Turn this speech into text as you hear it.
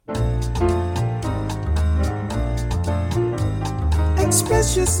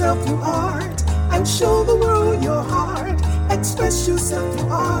Express yourself through art and show the world your heart. Express yourself through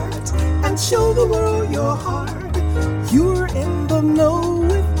art and show the world your heart. You're in the know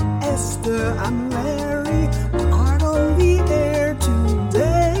with Esther and Larry. Art on the air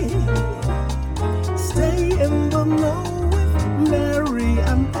today. Stay in the know with Larry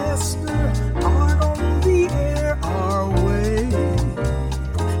and Esther. Art on the air our way.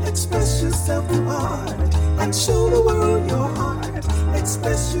 Express yourself through art and show the world your heart.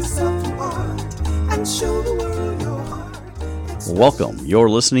 Express yourself through art and show the world your heart. Welcome. You're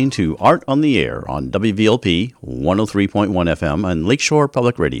listening to Art on the Air on WVLP 103.1 FM and Lakeshore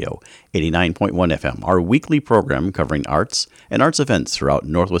Public Radio 89.1 FM, our weekly program covering arts and arts events throughout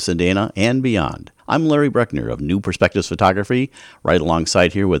Northwest Indiana and beyond. I'm Larry Breckner of New Perspectives Photography, right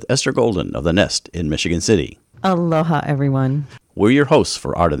alongside here with Esther Golden of The Nest in Michigan City. Aloha, everyone. We're your hosts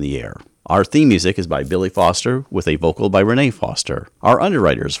for Art on the Air. Our theme music is by Billy Foster with a vocal by Renee Foster. Our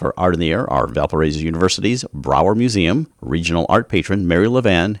underwriters for Art in the Air are Valparaiso University's Brower Museum, regional art patron Mary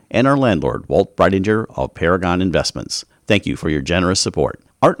Levan, and our landlord Walt Breidinger of Paragon Investments. Thank you for your generous support.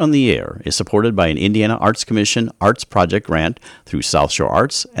 Art on the Air is supported by an Indiana Arts Commission Arts Project grant through South Shore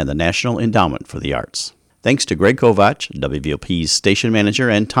Arts and the National Endowment for the Arts. Thanks to Greg Kovach, WVLP's station manager,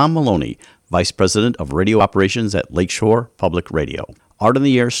 and Tom Maloney, Vice President of Radio Operations at Lakeshore Public Radio. Art on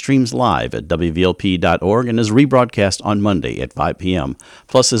the Air streams live at WVLP.org and is rebroadcast on Monday at 5 p.m.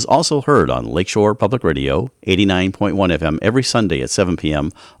 Plus is also heard on Lakeshore Public Radio, 89.1 FM every Sunday at 7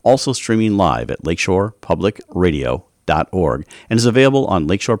 p.m., also streaming live at lakeshorepublicradio.org and is available on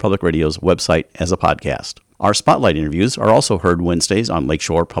Lakeshore Public Radio's website as a podcast. Our spotlight interviews are also heard Wednesdays on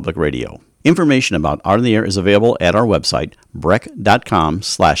Lakeshore Public Radio. Information about Art on the Air is available at our website,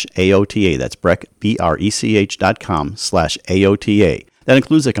 brech.com/AOTA. That's Brech, BRECH.com/AOTA. That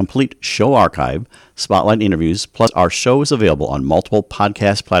includes a complete show archive, spotlight interviews, plus our show is available on multiple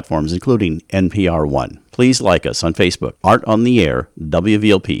podcast platforms, including NPR One. Please like us on Facebook, Art on the Air,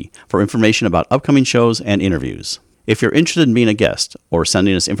 WVLP, for information about upcoming shows and interviews. If you're interested in being a guest or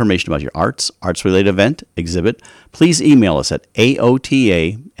sending us information about your arts-related event, exhibit, please email us at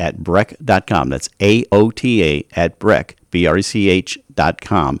aota@brech.com. That's aota@brech,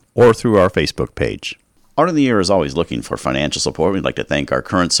 BRECH.com, or through our Facebook page. Art on the Air is always looking for financial support. We'd like to thank our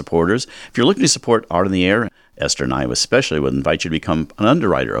current supporters. If you're looking to support Art on the Air, Esther and I especially would invite you to become an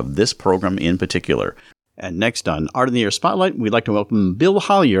underwriter of this program in particular. And next on Art on the Air Spotlight, we'd like to welcome Bill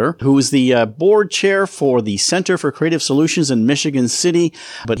Hollier, who is the board chair for the Center for Creative Solutions in Michigan City.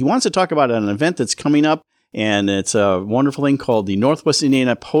 But he wants to talk about an event that's coming up, and it's a wonderful thing called the Northwest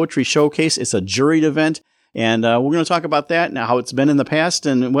Indiana Poetry Showcase. It's a juried event. And we're going to talk about that and how it's been in the past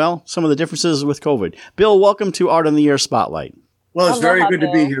and, well, some of the differences with COVID. Bill, welcome to Art on the Air Spotlight. Well, it's very good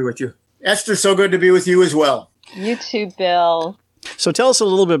to be here with you. Esther, so good to be with you as well. You too, Bill. So tell us a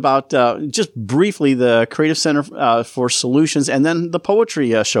little bit about, just briefly, the Creative Center for Solutions and then the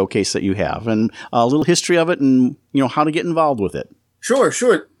poetry showcase that you have and a little history of it and, how to get involved with it. Sure.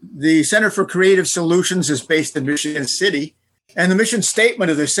 The Center for Creative Solutions is based in Michigan City. And the mission statement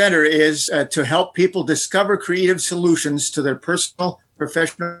of the center is to help people discover creative solutions to their personal,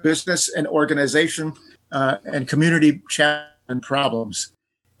 professional, business, and organization and community challenges and problems.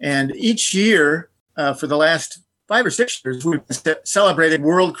 And each year, for the last 5 or 6 years, we've celebrated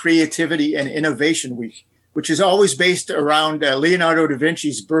World Creativity and Innovation Week, which is always based around Leonardo da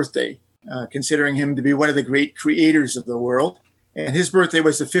Vinci's birthday, considering him to be one of the great creators of the world. And his birthday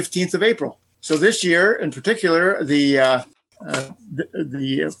was the 15th of April. So this year, in particular, the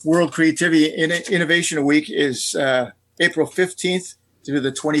World Creativity and Innovation Week is April 15th through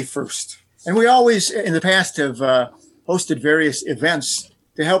the 21st. And we always, in the past, have hosted various events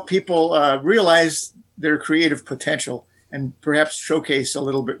to help people realize their creative potential and perhaps showcase a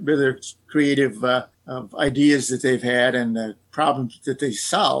little bit of their creative ideas that they've had and the problems that they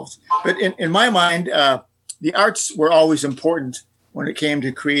solved. But in my mind, the arts were always important when it came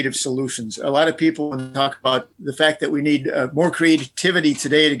to creative solutions. A lot of people talk about the fact that we need more creativity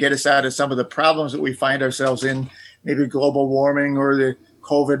today to get us out of some of the problems that we find ourselves in, maybe global warming or the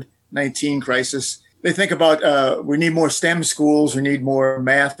COVID-19 crisis. They think about we need more STEM schools, we need more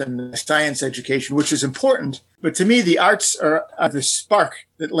math and science education, which is important. But to me, the arts are the spark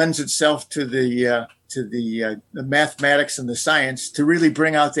that lends itself to the mathematics and the science to really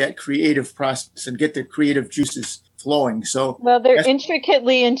bring out that creative process and get the creative juices flowing. So, well, they're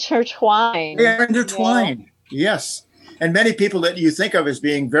intricately intertwined. They are intertwined, yes. And many people that you think of as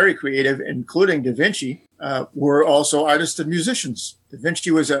being very creative, including Da Vinci, were also artists and musicians. Da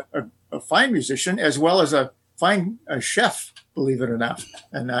Vinci was a fine musician as well as a fine chef, believe it or not.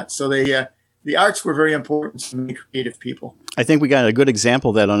 So they the arts were very important to many creative people. I think we got a good example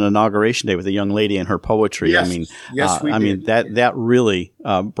of that on Inauguration Day with a young lady and her poetry. Yes. I mean, Yes, we did. that really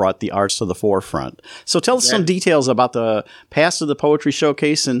brought the arts to the forefront. So tell us some details about the past of the Poetry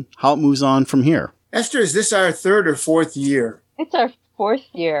Showcase and how it moves on from here. Esther, is this our third or fourth year? It's our fourth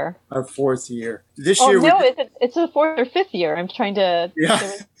year. Our fourth year. This Oh, year, no, it's the fourth or fifth year. I'm trying to.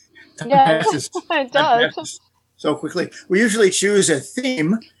 Yeah. Yeah, passes. it Time does. passes so quickly. We usually choose a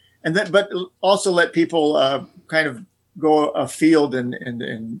theme, but also let people kind of go afield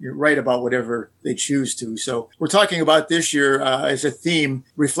and write about whatever they choose to. So we're talking about this year as a theme,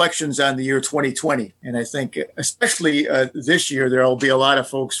 reflections on the year 2020. And I think especially this year, there will be a lot of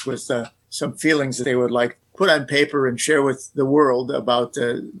folks with some feelings that they would like put on paper and share with the world about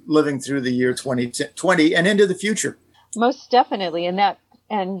living through the year 2020 and into the future. Most definitely.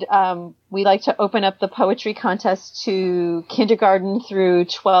 And we like to open up the poetry contest to kindergarten through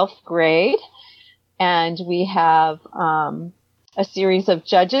 12th grade. And we have a series of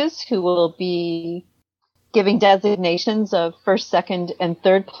judges who will be giving designations of first, second, and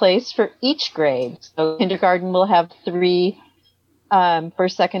third place for each grade. So kindergarten will have 3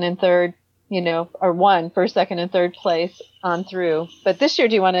 first, second, and third, or 1 first, second, and third place on through. But this year,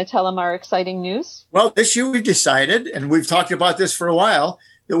 do you want to tell them our exciting news? Well, this year we've decided, and we've talked about this for a while,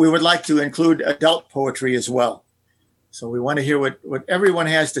 that we would like to include adult poetry as well. So we want to hear what everyone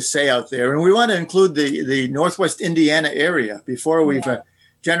has to say out there. And we want to include the Northwest Indiana area. Before we've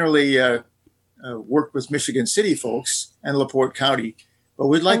generally worked with Michigan City folks and LaPorte County. But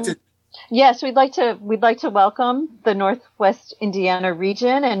we'd like to. Yes, we'd like to welcome the Northwest Indiana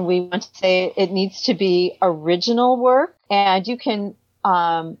region, and we want to say it needs to be original work, and you can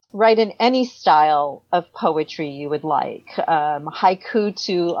write in any style of poetry you would like, haiku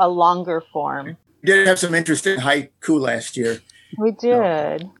to a longer form. We did have some interest in haiku last year. We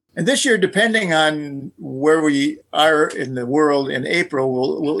did. And this year, depending on where we are in the world in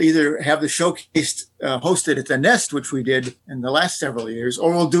April, we'll either have the showcase hosted at the Nest, which we did in the last several years,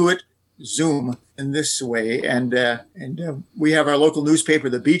 or we'll do it Zoom in this way. And we have our local newspaper,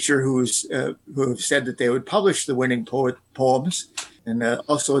 The Beecher, who have said that they would publish the winning poems. And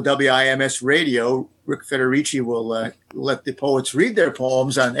also WIMS Radio, Rick Federici will let the poets read their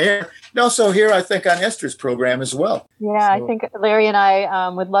poems on air. And also here, I think, on Esther's program as well. Yeah, so, I think Larry and I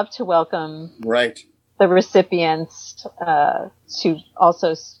would love to welcome the recipients to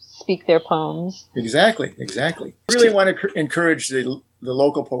also speak their poems. Exactly. Really want to encourage the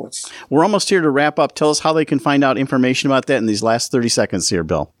local poets. We're almost here to wrap up. Tell us how they can find out information about that in these last 30 seconds here,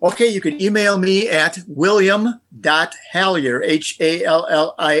 Bill. Okay, you can email me at william.hallier,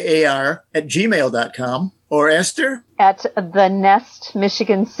 HALLIAR, @gmail.com. Or Esther? At the Nest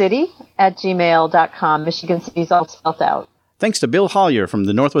Michigan City @gmail.com. Michigan City's all spelled out. Thanks to Bill Hallier from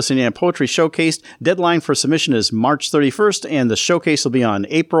the Northwest Indiana Poetry Showcase. Deadline for submission is March 31st, and the showcase will be on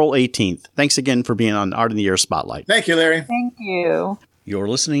April 18th. Thanks again for being on Art in the Air Spotlight. Thank you, Larry. Thank you. You're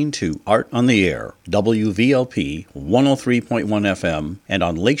listening to Art on the Air, WVLP 103.1 FM, and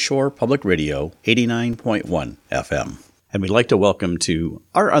on Lakeshore Public Radio 89.1 FM. And we'd like to welcome to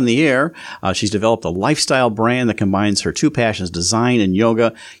Art on the Air. She's developed a lifestyle brand that combines her 2 passions, design and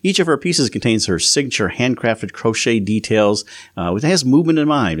yoga. Each of her pieces contains her signature handcrafted crochet details. It has movement in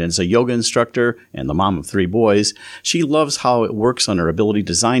mind, and as a yoga instructor and the mom of 3 boys, she loves how it works on her ability to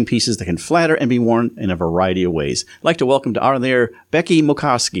design pieces that can flatter and be worn in a variety of ways. I'd like to welcome to Art on the Air, Becky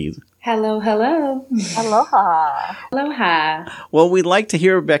Mokowski. Hello. Aloha. Aloha. Well, we'd like to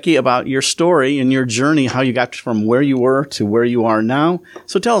hear, Becky, about your story and your journey, how you got from where you were to where you are now.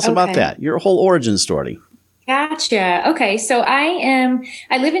 So tell us about that, your whole origin story. Gotcha. Okay. So I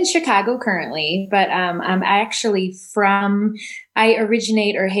live in Chicago currently, but I'm actually I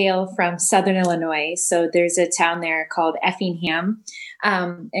originate or hail from Southern Illinois. So there's a town there called Effingham.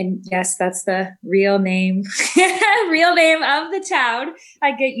 And yes, that's the real name, of the town.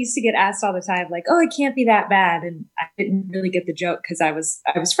 I used to get asked all the time, like, oh, it can't be that bad. And I didn't really get the joke because I was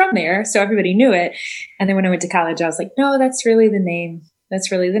from there. So everybody knew it. And then when I went to college, I was like, no, that's really the name. That's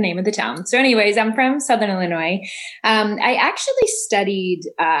really the name of the town. So anyways, I'm from Southern Illinois. I actually studied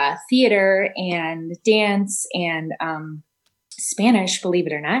theater and dance and Spanish, believe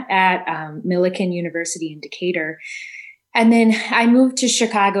it or not, at Millikan University in Decatur. And then I moved to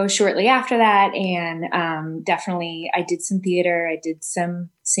Chicago shortly after that. And definitely I did some theater. I did some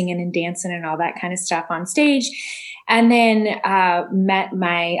singing and dancing and all that kind of stuff on stage. And then met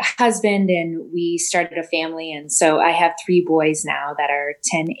my husband and we started a family. And so I have 3 boys now that are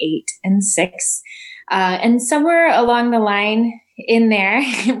 10, 8, and 6. And somewhere along the line in there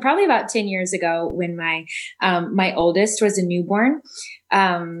probably about 10 years ago when my oldest was a newborn.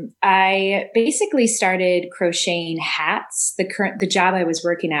 I basically started crocheting hats. The job I was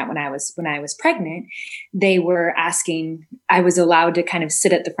working at when I was pregnant, they were asking, I was allowed to kind of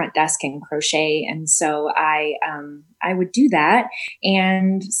sit at the front desk and crochet. And so I would do that.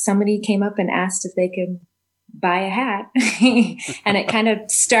 And somebody came up and asked if they could buy a hat. And it kind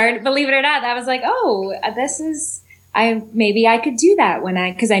of started, believe it or not, I was like, oh, maybe I could do that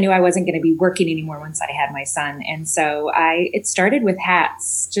because I knew I wasn't going to be working anymore once I had my son. And so it started with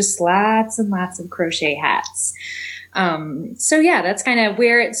hats, just lots and lots of crochet hats. So yeah, that's kind of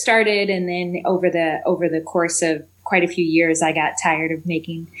where it started. And then over the course of quite a few years, I got tired of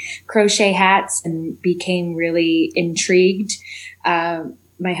making crochet hats and became really intrigued.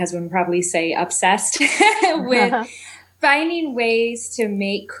 My husband would probably say obsessed with finding ways to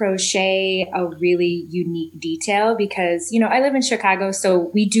make crochet a really unique detail because, I live in Chicago,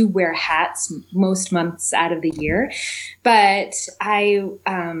 so we do wear hats most months out of the year. But I've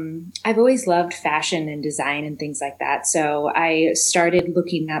always loved fashion and design and things like that. So I started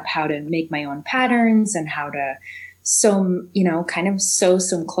looking up how to make my own patterns and how to sew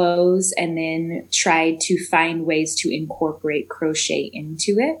some clothes, and then tried to find ways to incorporate crochet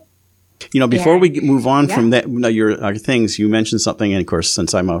into it. Before we move on from that, your things, you mentioned something, and of course,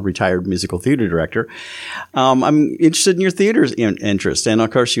 since I'm a retired musical theater director, I'm interested in your theater interest. And of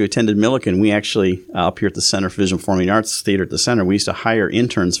course, you attended Millikan. We actually, up here at the Center for Visual Performing Arts Theater at the Center, we used to hire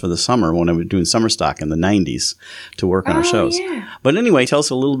interns for the summer when I was doing summer stock in the 90s to work on our shows. Yeah. But anyway, tell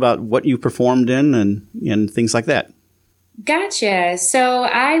us a little about what you performed in and things like that. Gotcha. So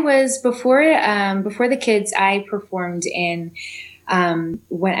I was, before the kids, I performed in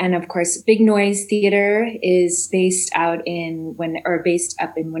and of course, Big Noise Theater is based up in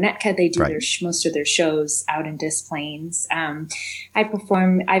Winnetka. They do most of their shows out in Des Plaines. I've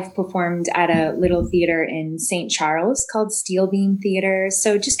performed at a little theater in St. Charles called Steel Beam Theater.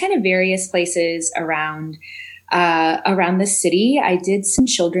 So just kind of various places around the city. I did some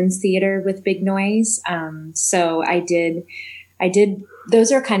children's theater with Big Noise. So I did,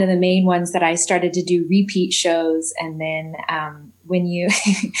 those are kind of the main ones that I started to do repeat shows. And then, when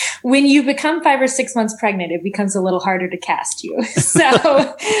you become 5 or 6 months pregnant, it becomes a little harder to cast you.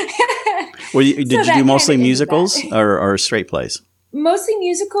 So, did you do mostly musicals or straight plays? Mostly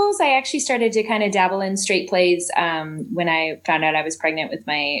musicals. I actually started to kind of dabble in straight plays when I found out I was pregnant with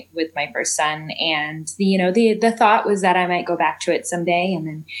my first son, and the thought was that I might go back to it someday. And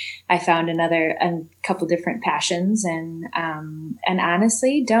then I found a couple different passions, and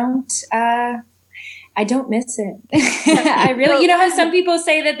honestly, I don't miss it. I really, how some people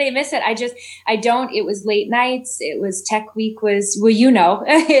say that they miss it. I don't. It was late nights. It was tech week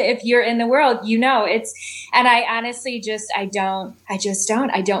if you're in the world, and I honestly I don't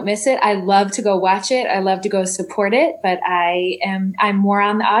miss it. I love to go watch it. I love to go support it, but I'm more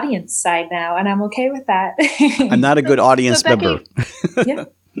on the audience side now, and I'm okay with that. I'm not a good audience member. Yeah.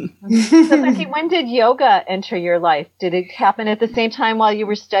 So Becky, when did yoga enter your life? Did it happen at the same time while you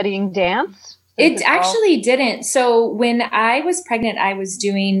were studying dance? It actually didn't. So when I was pregnant, I was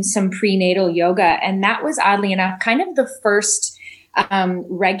doing some prenatal yoga, and that was oddly enough kind of the first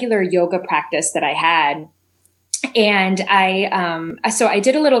regular yoga practice that I had. And so I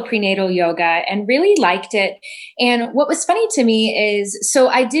did a little prenatal yoga and really liked it. And what was funny to me is, so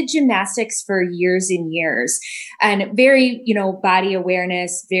I did gymnastics for years and years, and very, body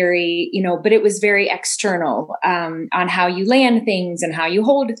awareness, very, but it was very external, on how you land things and how you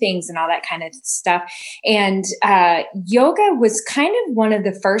hold things and all that kind of stuff. And, yoga was kind of one of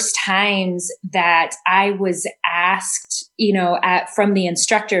the first times that I was asked, from the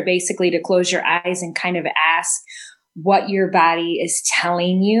instructor, basically to close your eyes and kind of ask what your body is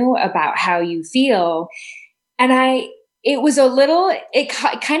telling you about how you feel. And it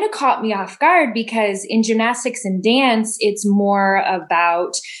kind of caught me off guard, because in gymnastics and dance, it's more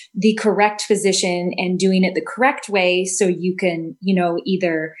about the correct position and doing it the correct way. So you can,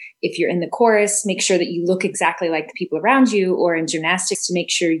 either if you're in the chorus, make sure that you look exactly like the people around you, or in gymnastics to make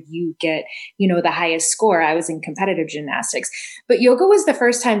sure you get, the highest score. I was in competitive gymnastics, but yoga was the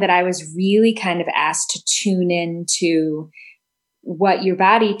first time that I was really kind of asked to tune into what your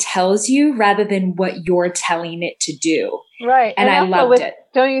body tells you rather than what you're telling it to do. Right. And I loved it.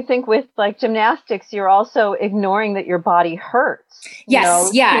 Don't you think with like gymnastics, you're also ignoring that your body hurts?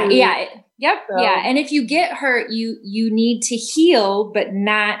 Yes. Yeah. Yep. So- Yeah. And if you get hurt, you need to heal, but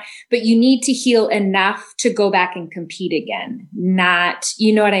you need to heal enough to go back and compete again. Not,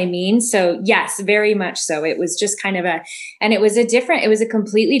 you know what I mean? So yes, very much so. It was just kind of it was a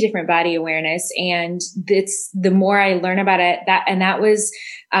completely different body awareness. And it's the more I learn about it, that was,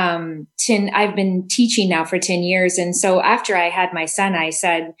 I've been teaching now for 10 years. And so after I had my son,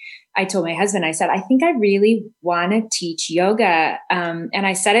 I told my husband, I said, I think I really want to teach yoga. And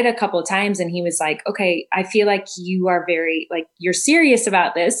I said it a couple of times and he was like, okay, I feel like you are you're serious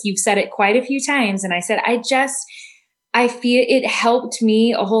about this. You've said it quite a few times. And I said, I feel it helped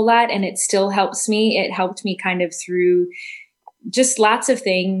me a whole lot and it still helps me. It helped me kind of through just lots of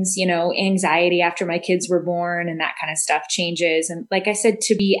things, anxiety after my kids were born and that kind of stuff changes. And like I said,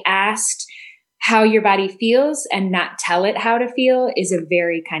 to be asked how your body feels and not tell it how to feel is a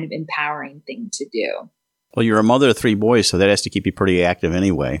very kind of empowering thing to do. Well, you're a mother of 3 boys, so that has to keep you pretty active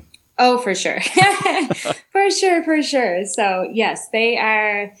anyway. Oh, for sure. For sure. So yes,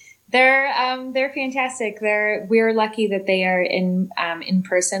 they're fantastic. We're lucky that they are in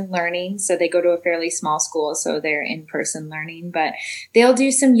person learning. So they go to a fairly small school, so they're in person learning. But they'll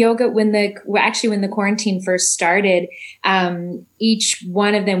do some yoga when the quarantine first started. Each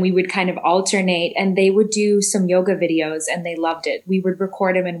one of them we would kind of alternate, and they would do some yoga videos, and they loved it. We would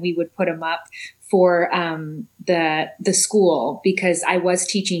record them and we would put them up for the school, because I was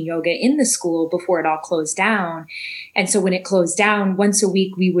teaching yoga in the school before it all closed down. And so when it closed down, once a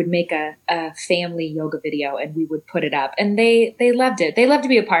week we would make a family yoga video and we would put it up, and they loved it. They love to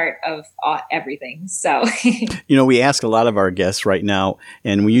be a part of everything. So, we ask a lot of our guests right now,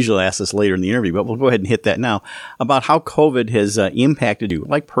 and we usually ask this later in the interview, but we'll go ahead and hit that now, about how COVID has impacted you,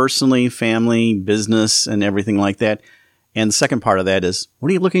 like personally, family, business, and everything like that. And the second part of that is, what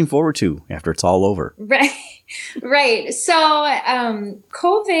are you looking forward to after it's all over? Right. So,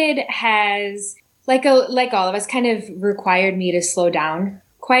 COVID has, like all of us, kind of required me to slow down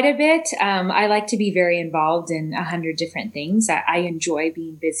quite a bit. I like to be very involved in 100 different things. I enjoy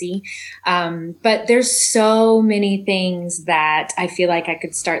being busy. But there's so many things that I feel like I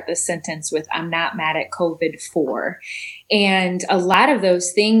could start this sentence with, I'm not mad at COVID for. And a lot of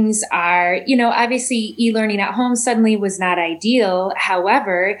those things are, obviously e-learning at home suddenly was not ideal.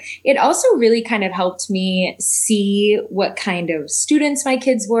 However, it also really kind of helped me see what kind of students my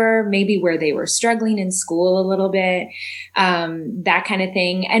kids were, maybe where they were struggling in school a little bit, that kind of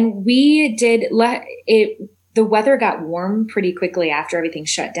thing. And we did the weather got warm pretty quickly after everything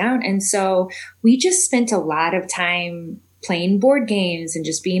shut down. And so we just spent a lot of time playing board games and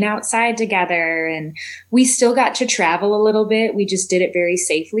just being outside together. And we still got to travel a little bit. We just did it very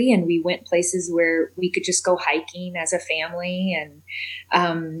safely. And we went places where we could just go hiking as a family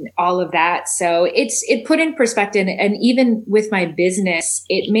and all of that. So it put in perspective. And even with my business,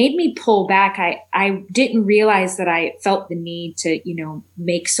 it made me pull back. I didn't realize that I felt the need to,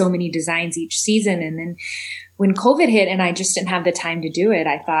 make so many designs each season. And then when COVID hit and I just didn't have the time to do it,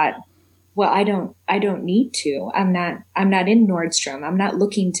 I thought, well, I don't need to. I'm not in Nordstrom. I'm not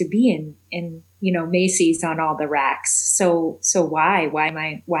looking to be in Macy's on all the racks. So why am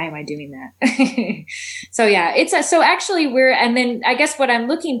I doing that? So yeah, so actually and then I guess what I'm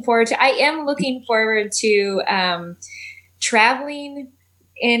looking forward to, I am looking forward to, traveling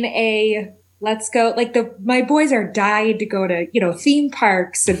in let's go, my boys are dying to go to, theme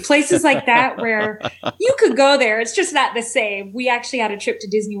parks and places like that where you could go there. It's just not the same. We actually had a trip to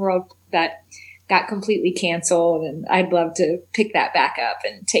Disney World that got completely canceled, and I'd love to pick that back up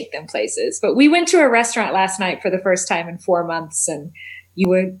and take them places. But we went to a restaurant last night for the first time in 4 months, and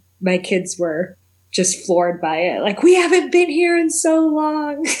my kids were just floored by it. Like, we haven't been here in so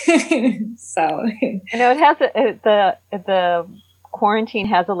long. So, it has the quarantine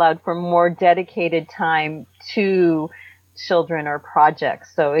has allowed for more dedicated time to children or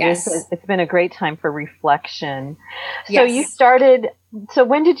projects. So it's been a great time for reflection. So So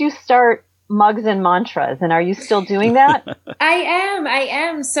when did you start Mugs and Mantras, and are you still doing that? I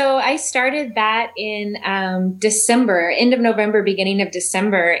am. So I started that in December, end of November, beginning of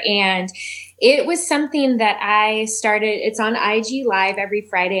December. And it was something that I started. It's on IG Live every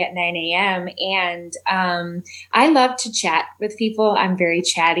Friday at 9 a.m. And I love to chat with people. I'm very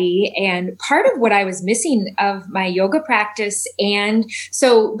chatty. And part of what I was missing of my yoga practice, and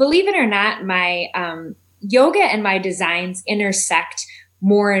so believe it or not, my yoga and my designs intersect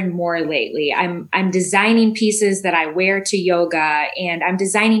more and more lately. I'm designing pieces that I wear to yoga, and I'm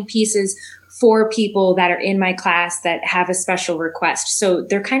designing pieces for people that are in my class that have a special request. So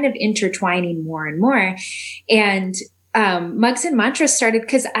they're kind of intertwining more and more. And Mugs and Mantras started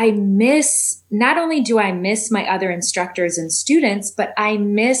because not only do I miss my other instructors and students, but I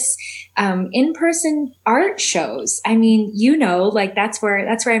miss in-person art shows. I mean, like that's where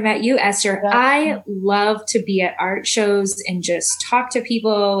I met you, Esther. Yeah. I love to be at art shows and just talk to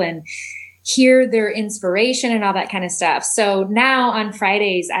people and hear their inspiration and all that kind of stuff. So now on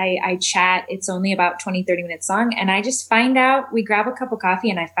Fridays, I chat. It's only about 20, 30 minutes long. And I just we grab a cup of coffee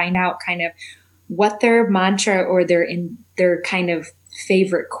and I find out kind of what their mantra or their kind of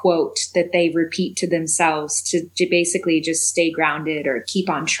favorite quote that they repeat to themselves to basically just stay grounded or keep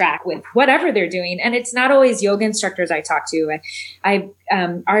on track with whatever they're doing. And it's not always yoga instructors I talk to. I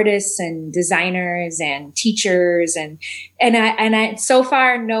artists and designers and teachers and I so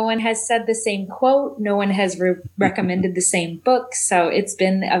far no one has said the same quote. No one has recommended the same book. So it's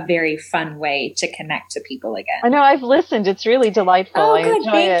been a very fun way to connect to people again. I know, I've listened. It's really delightful. Oh, good.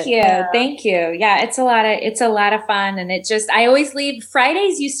 Thank you. Yeah. Thank you. Yeah, it's a lot of fun. And I always leave.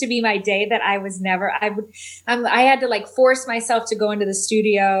 Fridays used to be my day that I had to like force myself to go into the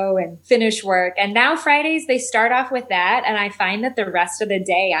studio and finish work. And now Fridays, they start off with that. And I find that the rest of the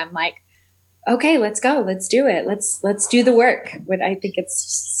day, I'm like, okay, let's go. Let's do it. Let's do the work. I think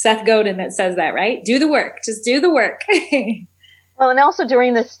it's Seth Godin that says that, right? Do the work. Just do the work. Well, and also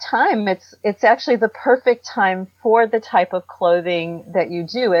during this time, it's actually the perfect time for the type of clothing that you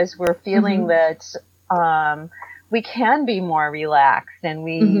do, as we're feeling that we can be more relaxed, and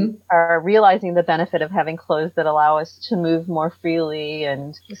we are realizing the benefit of having clothes that allow us to move more freely.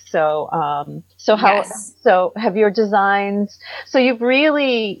 And so have your designs, so you've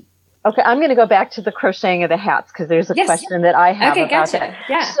really, okay, I'm going to go back to the crocheting of the hats because there's a question that I have about that.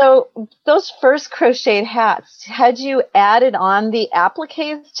 Yeah. So those first crocheted hats, had you added on the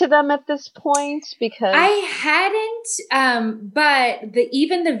appliques to them at this point? Because I hadn't, but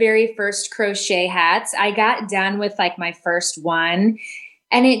even the very first crochet hats, I got done with like my first one,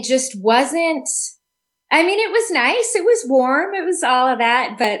 and it just wasn't. I mean, it was nice. It was warm. It was all of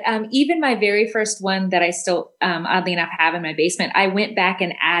that. But even my very first one that I still, oddly enough, have in my basement, I went back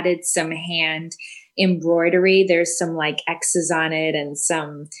and added some hand embroidery. There's some like X's on it and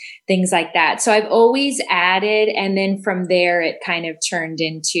some things like that. So I've always added. And then from there, it kind of turned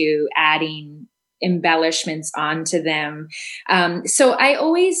into adding embellishments onto them. So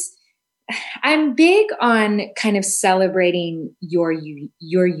I'm big on kind of celebrating your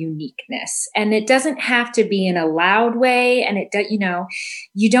uniqueness, and it doesn't have to be in a loud way. And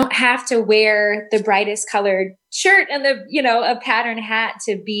you don't have to wear the brightest colored shirt and a pattern hat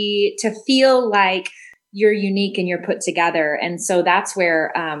to feel like you're unique and you're put together. And so that's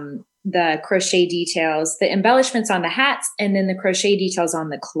where, the crochet details, the embellishments on the hats, and then the crochet details on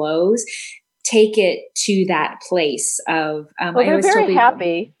the clothes take it to that place of, they're very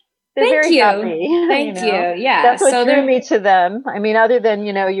happy. They're very happy. Thank you. Yeah. That's what drew me to them. I mean, other than,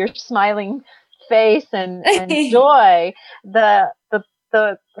 your smiling face and joy, the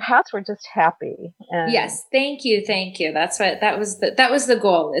hats were just happy. And yes. Thank you. That was the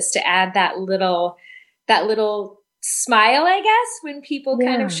goal, is to add that little smile, I guess, when people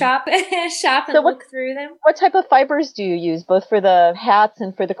kind of shop and look through them. What type of fibers do you use, both for the hats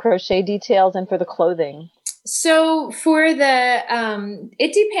and for the crochet details and for the clothing? So for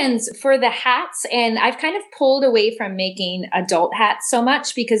it depends for the hats, and I've kind of pulled away from making adult hats so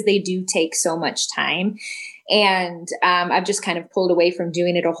much because they do take so much time. And I've just kind of pulled away from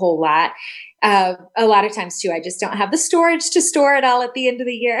doing it a whole lot. A lot of times too, I just don't have the storage to store it all at the end of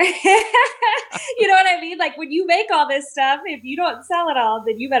the year. You know what I mean? Like when you make all this stuff, if you don't sell it all,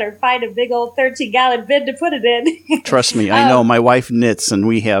 then you better find a big old 13-gallon bin to put it in. Trust me, I know. My wife knits, and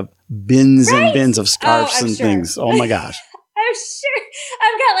we have bins and bins of scarves and things. Oh my gosh. I'm sure.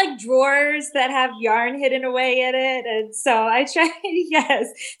 I've got like drawers that have yarn hidden away in it. And so I try, yes.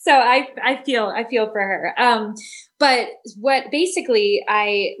 So I feel for her. But what basically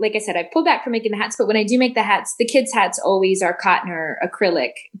like I said, I pulled back from making the hats, but when I do make the hats, the kids' hats always are cotton or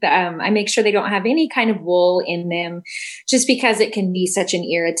acrylic. I make sure they don't have any kind of wool in them, just because it can be such an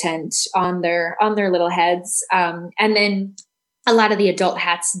irritant on their little heads. And then a lot of the adult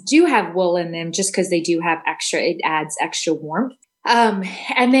hats do have wool in them just because they do have it adds extra warmth.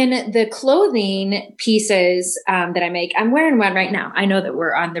 And then the clothing pieces that I make, I'm wearing one right now. I know that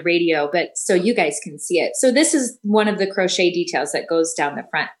we're on the radio, but so you guys can see it. So this is one of the crochet details that goes down the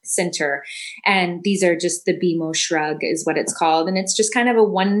front center. And these are just the BMO shrug is what it's called. And it's just kind of a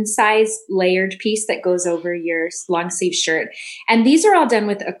one size layered piece that goes over your long sleeve shirt. And these are all done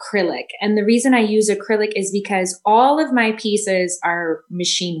with acrylic. And the reason I use acrylic is because all of my pieces are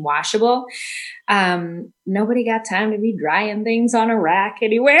machine washable. nobody got time to be drying things on a rack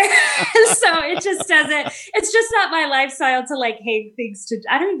anywhere. So it's just not my lifestyle to like hang things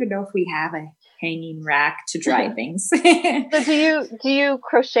I don't even know if we have a hanging rack to dry things. So do you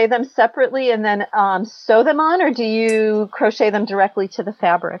crochet them separately and then sew them on, or do you crochet them directly to the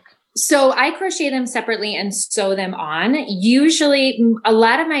fabric? So I crochet them separately and sew them on. Usually a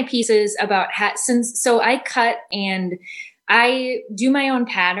lot of my pieces so I cut and I do my own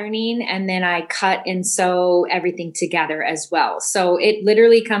patterning, and then I cut and sew everything together as well. So it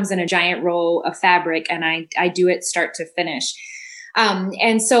literally comes in a giant roll of fabric, and I do it start to finish.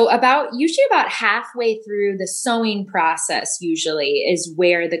 And so usually about halfway through the sewing process usually is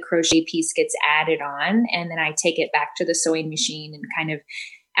where the crochet piece gets added on. And then I take it back to the sewing machine and kind of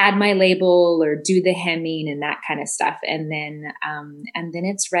add my label or do the hemming and that kind of stuff. And then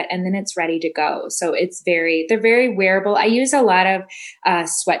it's ready to go. So they're very wearable. I use a lot of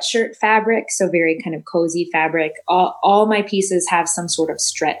sweatshirt fabric. So very kind of cozy fabric. All my pieces have some sort of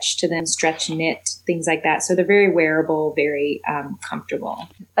stretch to them, stretch knit, things like that. So they're very wearable, very comfortable.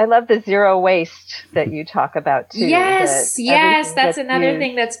 I love the zero waste that you talk about too. Yes. That's another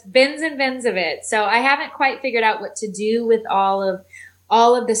thing, that's bins and bins of it. So I haven't quite figured out what to do with all of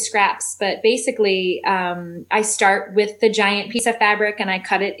the scraps, but basically I start with the giant piece of fabric and I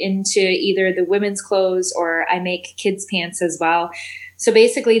cut it into either the women's clothes or I make kids pants as well. So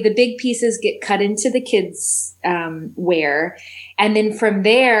basically the big pieces get cut into the kids wear. And then from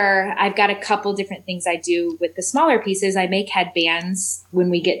there, I've got a couple different things I do with the smaller pieces. I make headbands when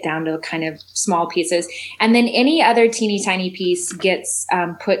we get down to kind of small pieces. And then any other teeny tiny piece gets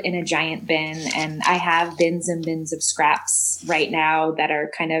put in a giant bin. And I have bins and bins of scraps right now that are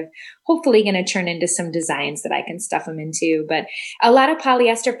kind of hopefully going to turn into some designs that I can stuff them into. But a lot of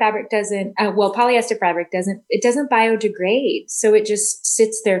polyester fabric doesn't biodegrade. So it just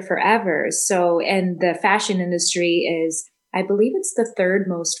sits there forever. So, and the fashion industry is, I believe it's the third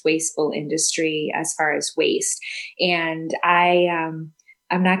most wasteful industry as far as waste. And I'm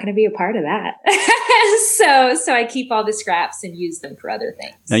not going to be a part of that. So I keep all the scraps and use them for other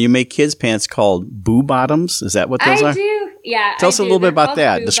things. Now you make kids pants called boo bottoms. Is that what those are? I do. Yeah. Tell us a little bit about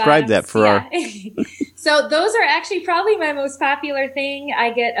that. Describe that for our. So those are actually probably my most popular thing.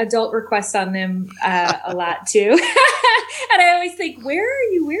 I get adult requests on them a lot too. And I always think, where are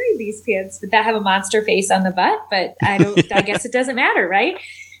you wearing these pants that have a monster face on the butt? But I guess it doesn't matter, right?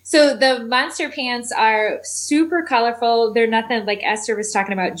 So the monster pants are super colorful. They're nothing like Esther was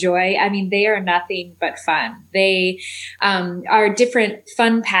talking about joy. I mean, they are nothing but fun. They are different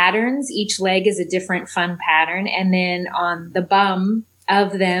fun patterns. Each leg is a different fun pattern. And then on the bum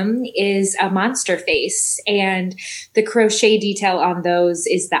of them is a monster face. And the crochet detail on those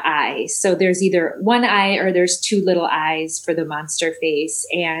is the eye. So there's either one eye or there's two little eyes for the monster face.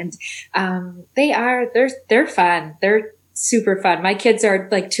 And they're fun. They're super fun. My kids are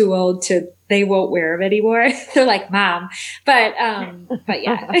like too old they won't wear them anymore. They're like, Mom. But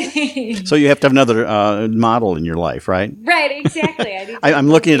yeah. So you have to have another model in your life, right? Right, exactly. I'm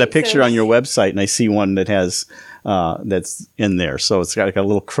looking at a picture on your website and I see one that has, that's in there. So it's got like a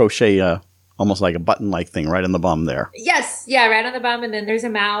little crochet, almost like a button-like thing right on the bum there. Yes. Yeah. Right on the bum. And then there's a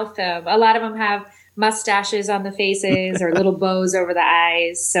mouth. A lot of them have mustaches on the faces or little bows over the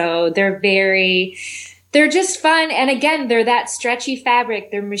eyes. So they're just fun. And again, they're that stretchy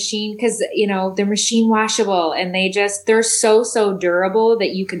fabric. They're machine they're machine washable and they're so durable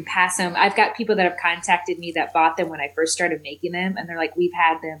that you can pass them. I've got people that have contacted me that bought them when I first started making them. And they're like, we've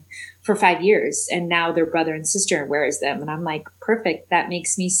had them for 5 years and now their brother and sister wears them. And I'm like, perfect. That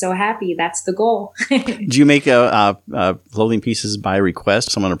makes me so happy. That's the goal. Do you make clothing pieces by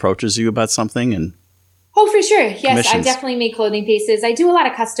request? Someone approaches you about something and Oh, for sure. Yes, I definitely make clothing pieces. I do a lot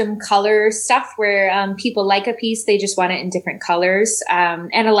of custom color stuff where people like a piece, they just want it in different colors.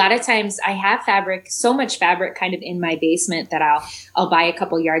 And a lot of times I have so much fabric kind of in my basement that I'll buy a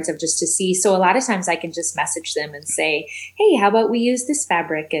couple yards of just to see. So a lot of times I can just message them and say, hey, how about we use this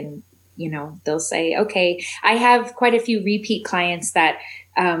fabric? And, they'll say, okay. I have quite a few repeat clients that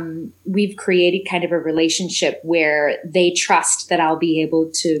we've created kind of a relationship where they trust that I'll be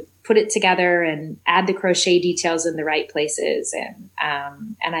able to put it together and add the crochet details in the right places. And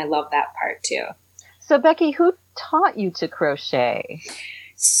I love that part too. So Becky, who taught you to crochet?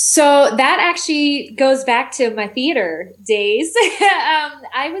 So that actually goes back to my theater days.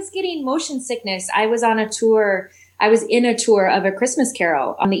 I was getting motion sickness. I was in a tour of A Christmas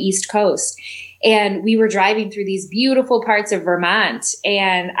Carol on the East Coast. And we were driving through these beautiful parts of Vermont.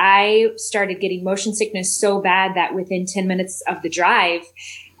 And I started getting motion sickness so bad that within 10 minutes of the drive,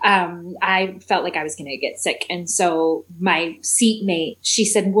 I felt like I was going to get sick. And so my seatmate, she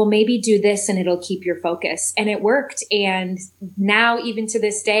said, well, maybe do this and it'll keep your focus. And it worked. And now, even to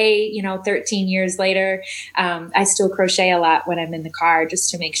this day, 13 years later, I still crochet a lot when I'm in the car just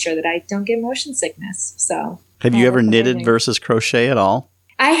to make sure that I don't get motion sickness. So have you ever knitted amazing. versus crochet at all?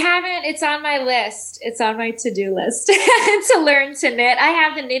 I haven't. It's on my list. It's on my to-do list to learn to knit. I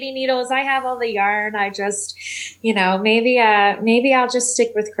have the knitting needles. I have all the yarn. I just, maybe I'll just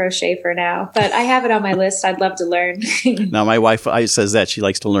stick with crochet for now. But I have it on my list. I'd love to learn. Now, my wife says that she would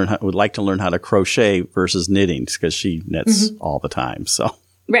like to learn how to crochet versus knitting because she knits all the time. So.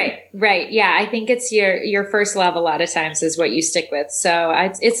 Right. Yeah. I think it's your first love a lot of times is what you stick with. So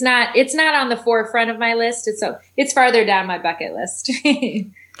it's not on the forefront of my list. It's farther down my bucket list.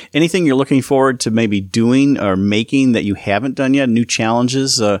 Anything you're looking forward to maybe doing or making that you haven't done yet? New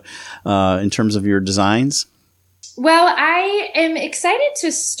challenges in terms of your designs? Well, I am excited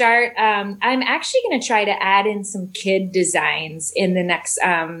to start. I'm actually going to try to add in some kid designs in the next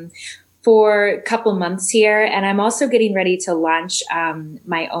for a couple months here. And I'm also getting ready to launch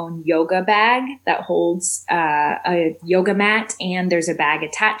my own yoga bag that holds a yoga mat, and there's a bag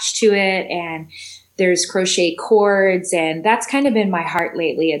attached to it, and there's crochet cords. And that's kind of been my heart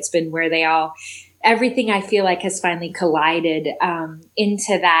lately. It's been where everything I feel like has finally collided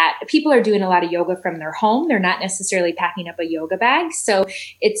into that. People are doing a lot of yoga from their home. They're not necessarily packing up a yoga bag. So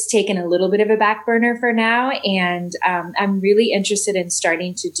it's taken a little bit of a back burner for now. And I'm really interested in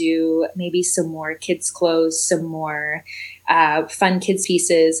starting to do maybe some more kids' clothes, some more fun kids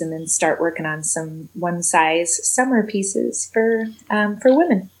pieces, and then start working on some one-size summer pieces for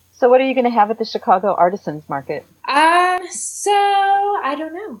women. So what are you going to have at the Chicago Artisans Market? So I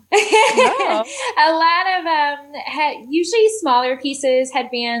don't know. Oh. A lot of usually smaller pieces,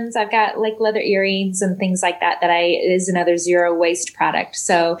 headbands. I've got like leather earrings and things like that is another zero waste product.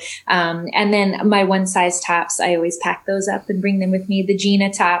 So and then my one size tops, I always pack those up and bring them with me. The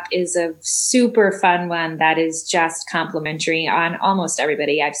Gina top is a super fun one that is just complimentary on almost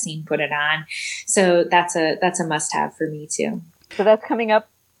everybody I've seen put it on. So that's a must have for me too. So that's coming up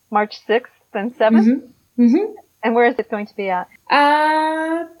March 6th and 7th? Mm-hmm. And where is it going to be at?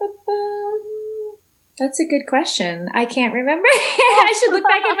 That's a good question. I can't remember. I should look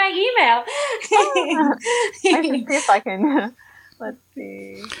back at my email. I can see if I can. Let's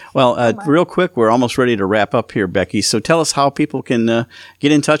see. Well, real quick, we're almost ready to wrap up here, Becky. So tell us how people can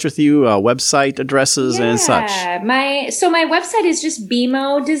get in touch with you, website addresses and such. My website is just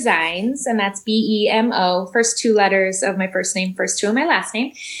BEMO Designs, and that's BEMO, first two letters of my first name, first two of my last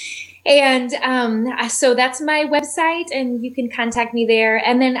name. And so that's my website, and you can contact me there.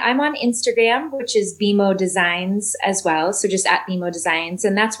 And then I'm on Instagram, which is BEMO Designs as well. So just at BEMO Designs.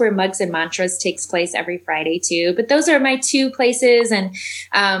 And that's where Mugs and Mantras takes place every Friday too. But those are my two places. And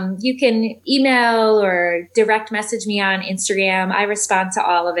you can email or direct message me on Instagram. I respond to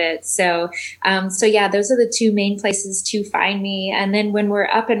all of it. So yeah, those are the two main places to find me. And then when we're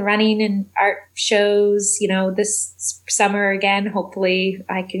up and running in art shows, this summer again, hopefully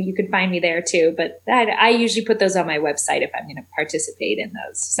you can find me there too. But I usually put those on my website if I'm going to participate in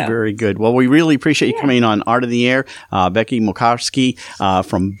those. So very good. Well, we really appreciate you coming on Art in the Air, Becky Mokarski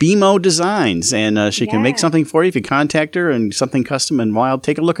from BEMO Designs, and she can make something for you if you contact her, and something custom and wild.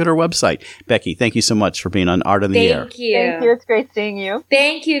 Take a look at her website. Becky, thank you so much for being on Art in the Air. Thank you. Thank you. It's great seeing you.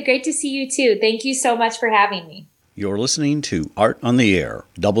 Thank you. Great to see you too. Thank you so much for having me. You're listening to Art on the Air,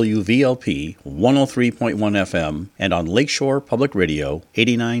 WVLP 103.1 FM, and on Lakeshore Public Radio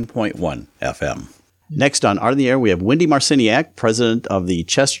 89.1 FM. Next on Art on the Air, we have Wendy Marciniak, president of the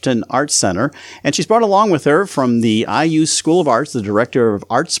Chesterton Arts Center, and she's brought along with her from the IU School of Arts, the director of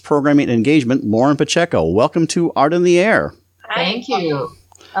Arts Programming and Engagement, Lauren Pacheco. Welcome to Art on the Air. Thank you.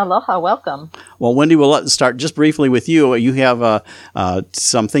 Aloha, welcome. Well, Wendy, we'll start just briefly with you. You have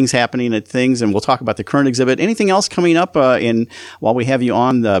some things happening at things, and we'll talk about the current exhibit. Anything else coming up while we have you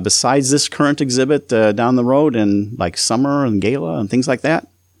on besides this current exhibit down the road, and like summer and gala and things like that?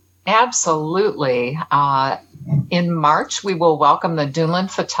 Absolutely. In March, we will welcome the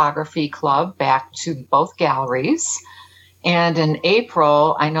Dunland Photography Club back to both galleries. And in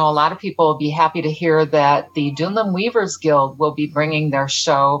April, I know a lot of people will be happy to hear that the Dunland Weavers Guild will be bringing their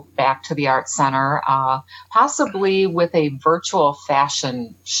show back to the Art Center, possibly with a virtual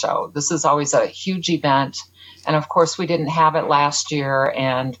fashion show. This is always a huge event. And of course, we didn't have it last year.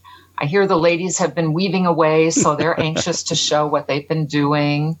 And I hear the ladies have been weaving away, so they're anxious to show what they've been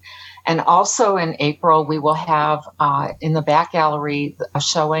doing. And also in April, we will have in the back gallery a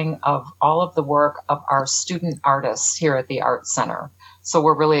showing of all of the work of our student artists here at the Art Center. So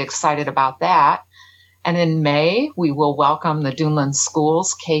we're really excited about that. And in May, we will welcome the Duneland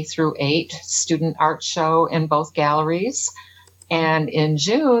Schools K through 8 student art show in both galleries. And in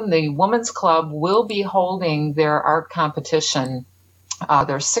June, the Women's Club will be holding their art competition,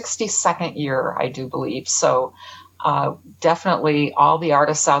 their 62nd year, I do believe. So definitely all the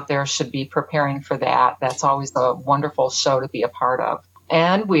artists out there should be preparing for that. That's always a wonderful show to be a part of.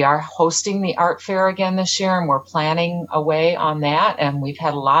 And we are hosting the art fair again this year, and we're planning away on that. And we've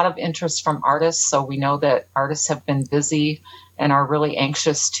had a lot of interest from artists. So we know that artists have been busy and are really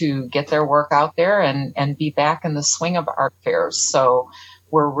anxious to get their work out there and be back in the swing of art fairs. So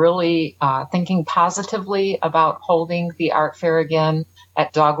we're really thinking positively about holding the art fair again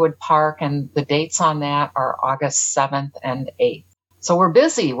at Dogwood Park. And the dates on that are August 7th and 8th. So we're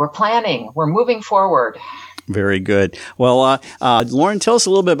busy, we're planning, we're moving forward. Very good. Well, Lauren, tell us a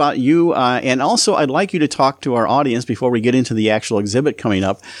little bit about you. And also, I'd like you to talk to our audience before we get into the actual exhibit coming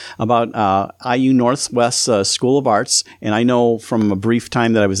up about IU Northwest School of Arts. And I know from a brief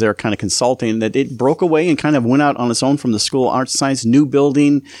time that I was there kind of consulting that it broke away and kind of went out on its own from the School of Arts Science, new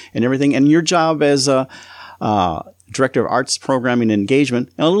building and everything. And your job as Director of Arts Programming and Engagement,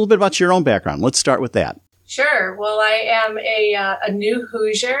 and a little bit about your own background. Let's start with that. Sure. Well, I am a new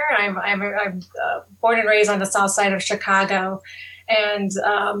Hoosier. I'm born and raised on the south side of Chicago, and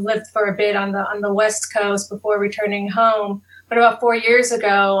lived for a bit on the West Coast before returning home. But about 4 years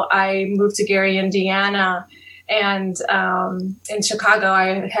ago, I moved to Gary, Indiana, and in Chicago,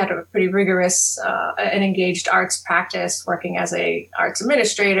 I had a pretty rigorous and engaged arts practice, working as a arts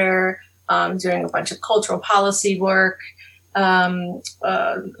administrator, doing a bunch of cultural policy work.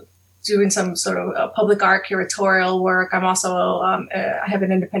 Doing some sort of public art curatorial work. I'm also, I have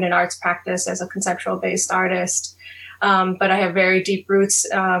an independent arts practice as a conceptual based artist. But I have very deep roots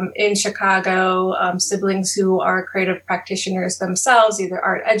in Chicago, siblings who are creative practitioners themselves, either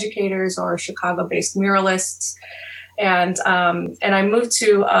art educators or Chicago based muralists. And I moved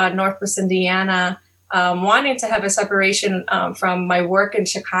to Northwest Indiana, wanting to have a separation from my work in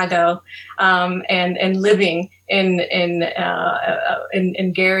Chicago and living in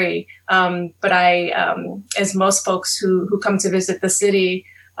Gary. But I, as most folks who come to visit the city,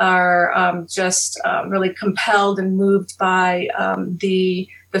 are just really compelled and moved by the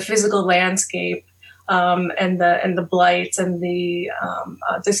physical landscape and the blight and the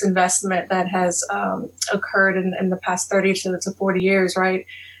disinvestment that has occurred in the past 30 to 40 years, right?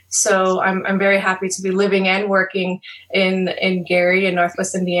 So I'm very happy to be living and working in Gary in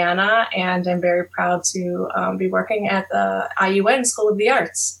Northwest Indiana, and I'm very proud to be working at the IUN School of the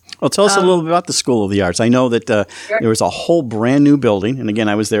Arts. Well, tell us a little bit about the School of the Arts. I know that Sure. there was a whole brand new building, and again,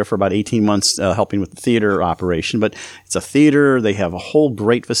 I was there for about 18 months helping with the theater operation, but it's a theater. They have a whole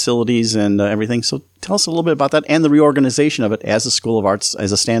great facilities and everything. So tell us a little bit about that and the reorganization of it as a School of Arts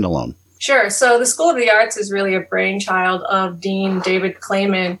as a standalone. Sure. So the School of the Arts is really a brainchild of Dean David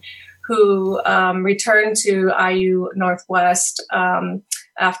Clayman, who returned to IU Northwest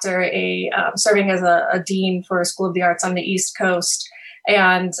after serving as a dean for School of the Arts on the East Coast.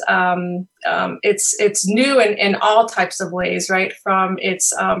 And it's new in all types of ways, right? From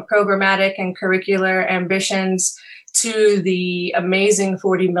its programmatic and curricular ambitions to the amazing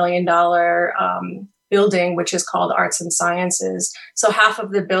 $40 million building, which is called Arts and Sciences. So half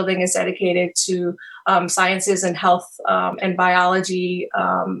of the building is dedicated to sciences and health and biology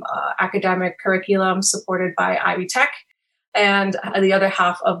academic curriculum supported by Ivy Tech. And the other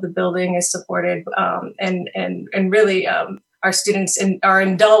half of the building is supported and really our students are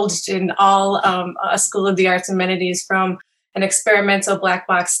indulged in all a School of the Arts amenities, from an experimental black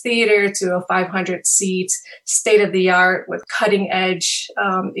box theater to a 500-seat state-of-the-art with cutting-edge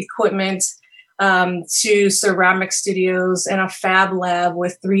equipment, to ceramic studios and a fab lab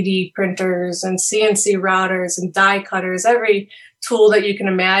with 3D printers and CNC routers and die cutters, every tool that you can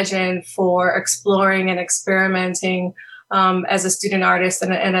imagine for exploring and experimenting as a student artist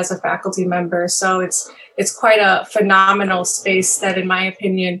and as a faculty member. So it's quite a phenomenal space that, in my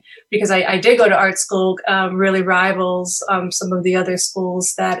opinion, because I did go to art school, really rivals some of the other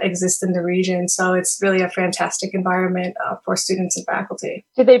schools that exist in the region. So it's really a fantastic environment for students and faculty.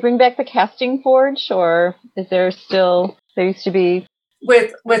 Did they bring back the casting forge, or is there used to be?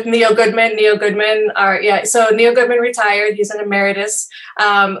 With Neil Goodman. So Neil Goodman retired. He's an emeritus.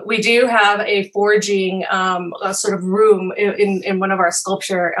 We do have a forging sort of room in one of our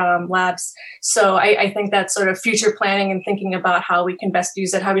sculpture labs. So I think that's sort of future planning and thinking about how we can best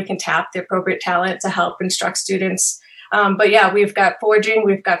use it, how we can tap the appropriate talent to help instruct students. But yeah, we've got forging,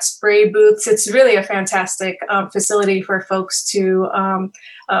 we've got spray booths. It's really a fantastic facility for folks to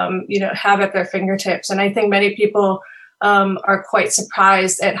have at their fingertips. And I think many people are quite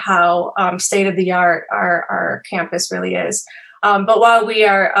surprised at how state of the art our campus really is. But while we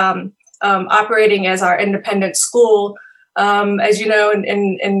are operating as our independent school, as you know,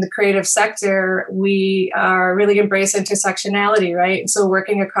 in the creative sector, we really embrace intersectionality, right? So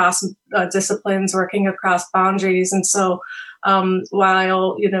working across disciplines, working across boundaries. And so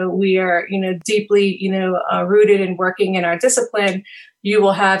while, we are, deeply, rooted in working in our discipline, you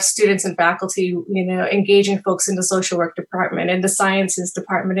will have students and faculty, engaging folks in the social work department, in the sciences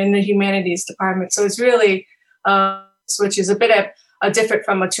department, in the humanities department. So it's really, which is a bit different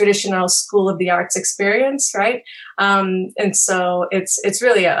from a traditional School of the Arts experience, right? And so it's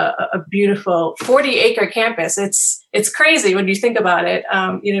really a beautiful 40-acre campus. It's crazy when you think about it,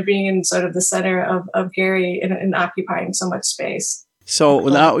 being in sort of the center of Gary and occupying so much space. So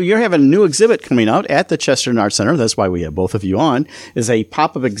now you're having a new exhibit coming out at the Chesterton Arts Center. That's why we have both of you on, is a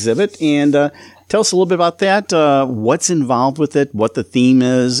pop-up exhibit. And tell us a little bit about that, what's involved with it, what the theme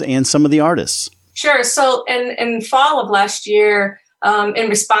is, and some of the artists. Sure. So in fall of last year, in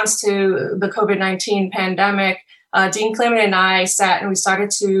response to the COVID-19 pandemic, Dean Clayman and I sat and we started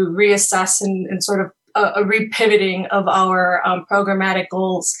to reassess and sort of a repivoting of our programmatic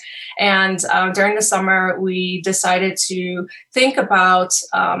goals. And during the summer, we decided to think about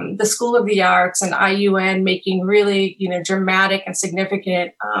the School of the Arts and IUN making really, dramatic and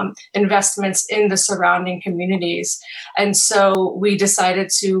significant investments in the surrounding communities. And so we decided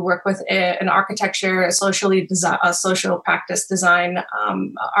to work with an architecture, a social practice design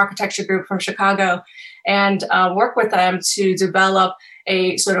architecture group from Chicago, and work with them to develop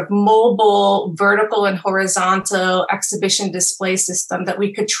a sort of mobile, vertical and horizontal exhibition display system that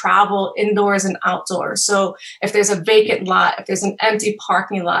we could travel indoors and outdoors. So if there's a vacant lot, if there's an empty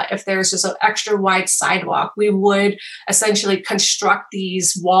parking lot, if there's just an extra wide sidewalk, we would essentially construct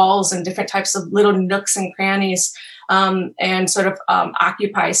these walls and different types of little nooks and crannies and sort of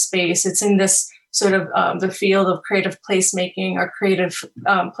occupy space. It's in this sort of the field of creative placemaking or creative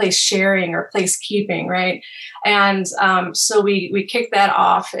place sharing or place keeping, right? And so we kicked that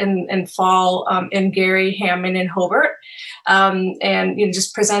off in fall in Gary, Hammond, and Hobart, and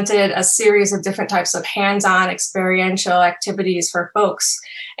just presented a series of different types of hands-on experiential activities for folks.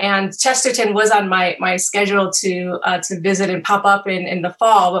 And Chesterton was on my schedule to visit and pop up in the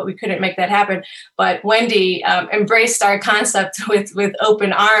fall, but we couldn't make that happen. But Wendy embraced our concept with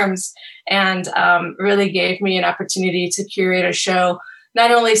open arms and really gave me an opportunity to curate a show, not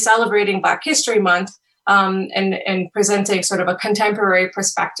only celebrating Black History Month and presenting sort of a contemporary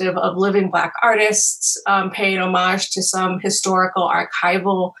perspective of living Black artists, paying homage to some historical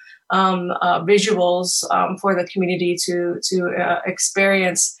archival visuals for the community to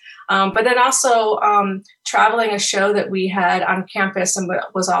experience. But then also traveling a show that we had on campus and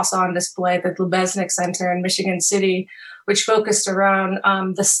was also on display at the Lubeznik Center in Michigan City, which focused around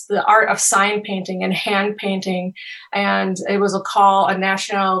the art of sign painting and hand painting. And it was an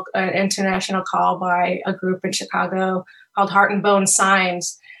international call by a group in Chicago called Heart and Bone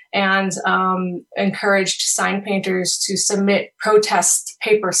Signs, and encouraged sign painters to submit protest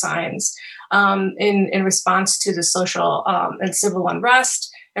paper signs in response to the social and civil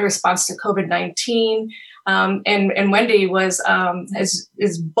unrest, in response to COVID-19. And Wendy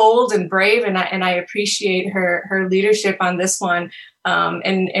is bold and brave, and I appreciate her leadership on this one.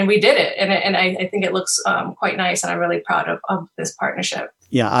 And we did it, and I think it looks quite nice, and I'm really proud of this partnership.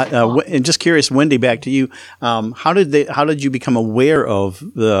 Yeah, and just curious, Wendy, back to you. How did you become aware of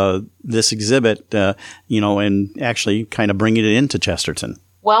this exhibit? And actually kind of bringing it into Chesterton?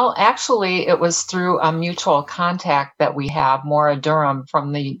 Well, actually, it was through a mutual contact that we have, Maura Durham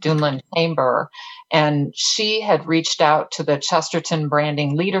from the Duneland Chamber, and she had reached out to the Chesterton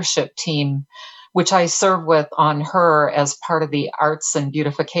Branding Leadership Team, which I serve with on her as part of the Arts and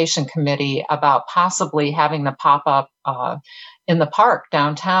Beautification Committee, about possibly having the pop-up in the park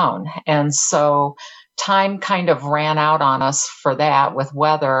downtown. And so time kind of ran out on us for that with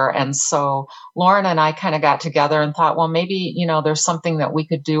weather. And so Lauren and I kind of got together and thought, well, maybe, there's something that we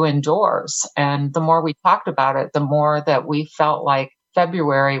could do indoors. And the more we talked about it, the more that we felt like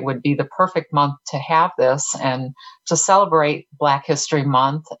February would be the perfect month to have this and to celebrate Black History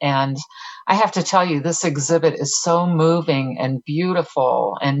Month. And I have to tell you, this exhibit is so moving and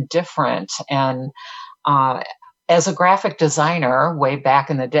beautiful and different. And as a graphic designer way back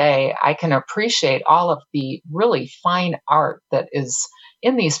in the day, I can appreciate all of the really fine art that is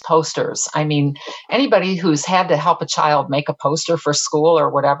in these posters. I mean, anybody who's had to help a child make a poster for school or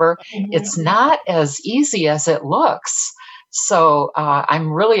whatever, it's not as easy as it looks. So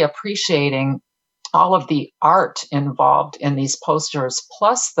I'm really appreciating all of the art involved in these posters,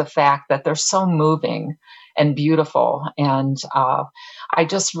 plus the fact that they're so moving. and beautiful. And I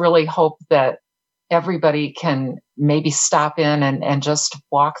just really hope that everybody can maybe stop in and just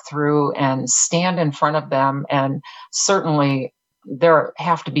walk through and stand in front of them. And certainly there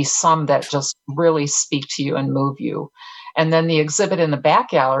have to be some that just really speak to you and move you. And then the exhibit in the back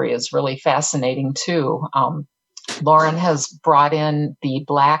gallery is really fascinating too. Lauren has brought in the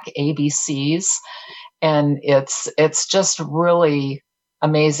Black ABCs, and it's just really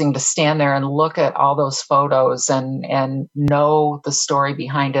amazing to stand there and look at all those photos and know the story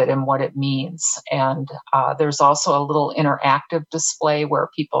behind it and what it means. And there's also a little interactive display where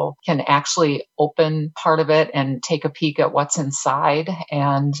people can actually open part of it and take a peek at what's inside.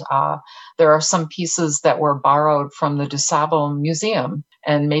 And there are some pieces that were borrowed from the DuSable Museum.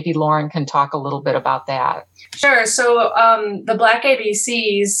 And maybe Lauren can talk a little bit about that. Sure. So the Black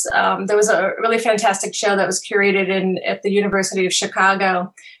ABCs, there was a really fantastic show that was curated at the University of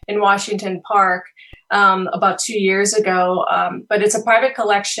Chicago in Washington Park about 2 years ago. But it's a private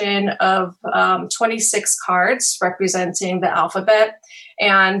collection of 26 cards representing the alphabet.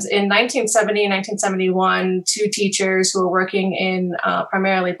 And in 1970 and 1971, two teachers who were working in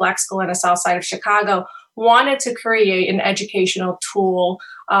primarily Black school on the south side of Chicago wanted to create an educational tool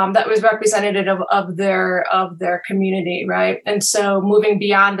that was representative of their community, right? And so moving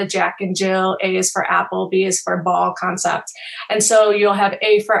beyond the Jack and Jill, A is for apple, B is for ball concept. And so you'll have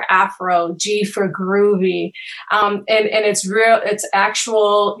A for Afro, G for groovy. And it's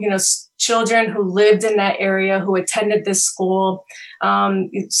actual, children who lived in that area, who attended this school.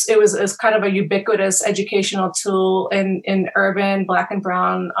 It was kind of a ubiquitous educational tool in urban Black and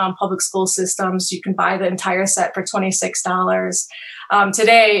brown public school systems. You can buy the entire set for $26.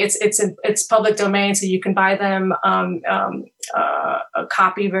 Today, it's public domain, so you can buy them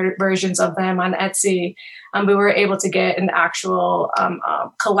copy versions of them on Etsy. We were able to get an actual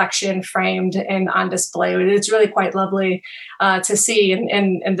collection framed and on display. It's really quite lovely to see.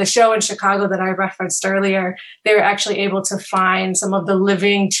 And the show in Chicago that I referenced earlier, they were actually able to find some of the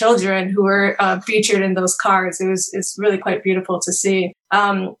living children who were featured in those cards. It's really quite beautiful to see.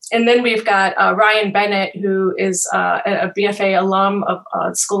 And then we've got Ryan Bennett, who is a BFA alum of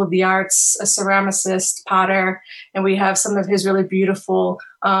School of the Arts, a ceramicist, potter, and we have some of his really beautiful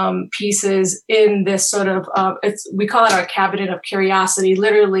pieces in this sort of, we call it our cabinet of curiosity.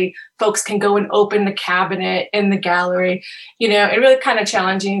 Literally, folks can go and open the cabinet in the gallery, and really kind of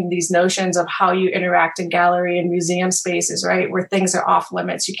challenging these notions of how you interact in gallery and museum spaces, right? Where things are off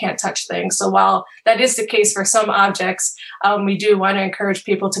limits, you can't touch things. So while that is the case for some objects, we do want to encourage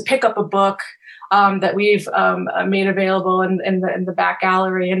people to pick up a book that we've made available in the back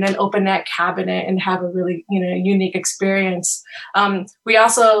gallery, and then open that cabinet and have a really unique experience. We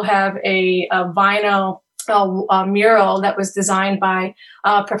also have a vinyl mural that was designed by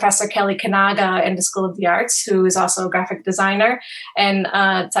Professor Kelly Kanaga in the School of the Arts, who is also a graphic designer and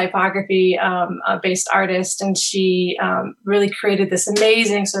typography based artist, and she really created this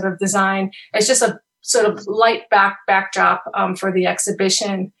amazing sort of design. It's just a sort of light backdrop for the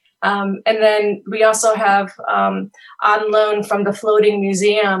exhibition. And then we also have on loan from the Floating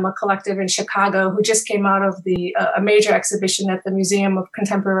Museum, a collective in Chicago, who just came out of a major exhibition at the Museum of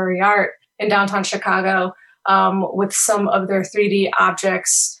Contemporary Art in downtown Chicago with some of their 3D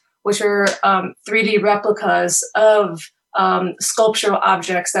objects, which are 3D replicas of sculptural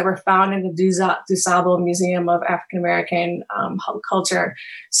objects that were found in the DuSable Museum of African American Culture.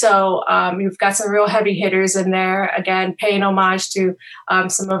 So you've got some real heavy hitters in there, again, paying homage to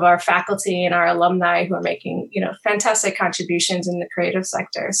some of our faculty and our alumni who are making fantastic contributions in the creative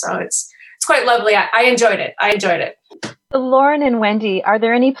sector. So it's quite lovely. I enjoyed it. Lauren and Wendy, are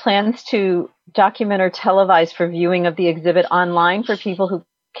there any plans to document or televise for viewing of the exhibit online for people who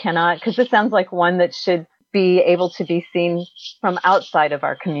cannot? Because this sounds like one that should be able to be seen from outside of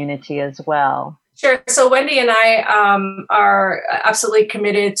our community as well. Sure. So Wendy and I are absolutely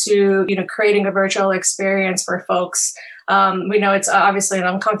committed to creating a virtual experience for folks. We know it's obviously an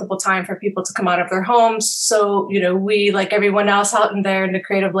uncomfortable time for people to come out of their homes. So, we, like everyone else out in there in the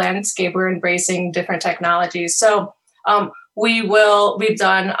creative landscape, we're embracing different technologies. So we've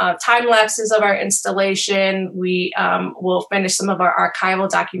done time lapses of our installation. We will finish some of our archival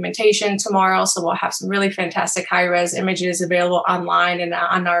documentation tomorrow. So we'll have some really fantastic high-res images available online and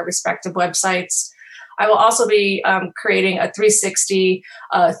on our respective websites. I will also be creating a 360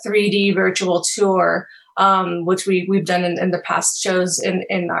 3D virtual tour, which we've done in the past shows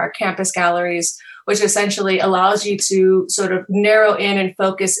in our campus galleries, which essentially allows you to sort of narrow in and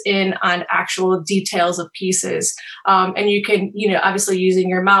focus in on actual details of pieces. And you can, obviously using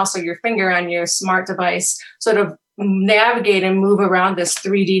your mouse or your finger on your smart device, sort of navigate and move around this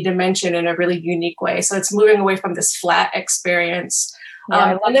 3D dimension in a really unique way. So it's moving away from this flat experience.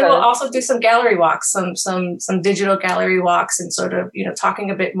 And then we'll also do some gallery walks, some digital gallery walks, and sort of,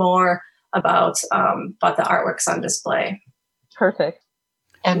 talking a bit more about the artworks on display. Perfect.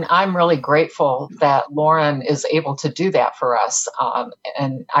 And I'm really grateful that Lauren is able to do that for us.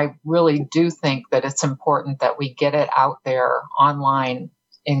 And I really do think that it's important that we get it out there online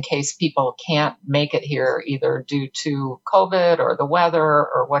in case people can't make it here, either due to COVID or the weather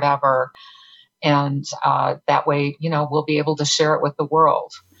or whatever. And that way, we'll be able to share it with the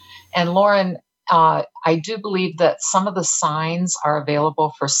world. And Lauren, I do believe that some of the signs are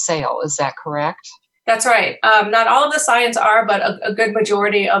available for sale. Is that correct? That's right. Not all of the signs are, but a good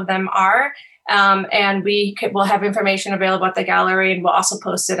majority of them are. And we'll have information available at the gallery, and we'll also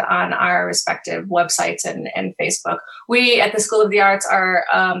post it on our respective websites and Facebook. We at the School of the Arts are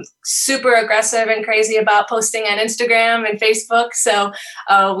super aggressive and crazy about posting on Instagram and Facebook. So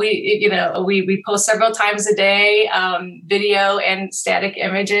we post several times a day, video and static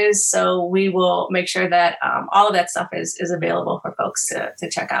images. So we will make sure that all of that stuff is available for folks to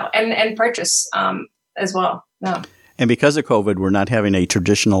check out and purchase as well. No. And because of COVID, we're not having a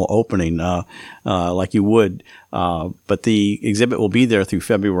traditional opening like you would, but the exhibit will be there through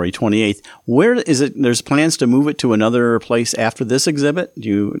February 28th. Where is it? There's plans to move it to another place after this exhibit?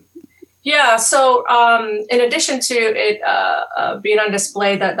 Yeah, so in addition to it being on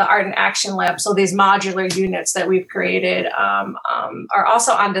display, the Art in Action Lab, so these modular units that we've created are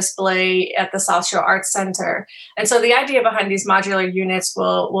also on display at the South Shore Arts Center. And so the idea behind these modular units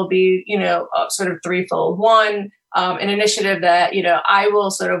will be, sort of threefold. One, an initiative that, I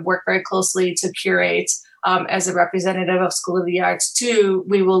will sort of work very closely to curate as a representative of School of the Arts. Two,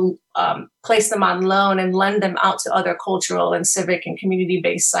 we will place them on loan and lend them out to other cultural and civic and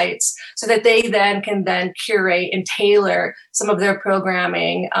community-based sites so that they can curate and tailor some of their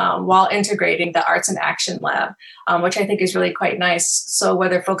programming while integrating the Arts in Action Lab, which I think is really quite nice. So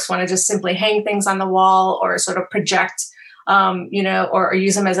whether folks want to just simply hang things on the wall or sort of project or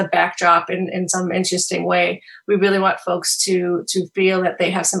use them as a backdrop in some interesting way, we really want folks to feel that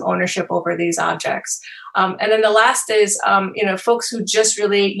they have some ownership over these objects. And then the last is, folks who just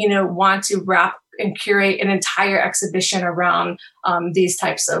really, want to wrap and curate an entire exhibition around these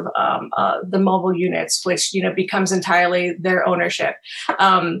types of the mobile units, which, becomes entirely their ownership.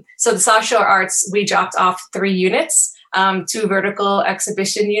 So the South Shore Arts, we dropped off 3 units. 2 vertical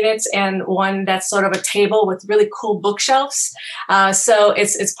exhibition units and one that's sort of a table with really cool bookshelves. So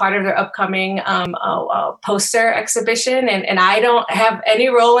it's part of their upcoming poster exhibition. And I don't have any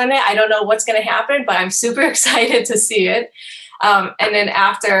role in it. I don't know what's going to happen, but I'm super excited to see it. And then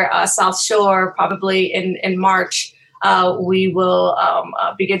after South Shore, probably in March, we will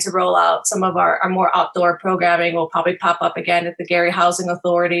begin to roll out some of our more outdoor programming. Will probably pop up again at the Gary Housing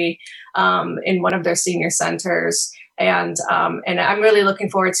Authority in one of their senior centers. And I'm really looking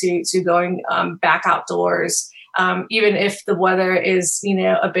forward to going back outdoors. Even if the weather is,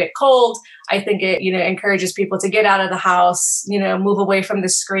 a bit cold, I think it, encourages people to get out of the house, move away from the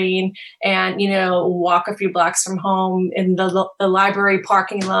screen and, walk a few blocks from home in the library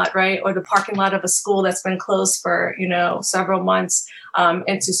parking lot, right? Or the parking lot of a school that's been closed for, several months,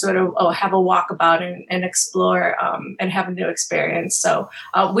 and to sort of have a walkabout and explore and have a new experience. So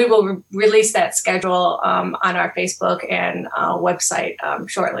we will release that schedule on our Facebook and website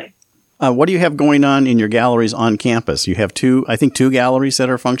shortly. What do you have going on in your galleries on campus? You have two galleries that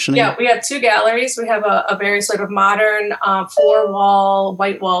are functioning? Yeah, we have 2 galleries. We have a very sort of modern 4-wall,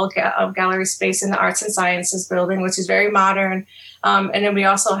 white wall gallery space in the Arts and Sciences building, which is very modern. And then we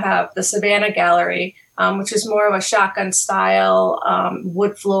also have the Savannah Gallery, which is more of a shotgun style,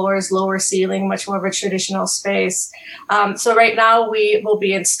 wood floors, lower ceiling, much more of a traditional space. So right now we will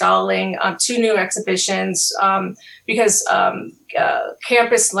be installing 2 new exhibitions because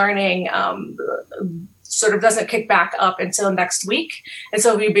campus learning sort of doesn't kick back up until next week. And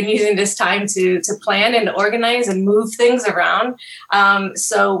so we've been using this time to plan and organize and move things around.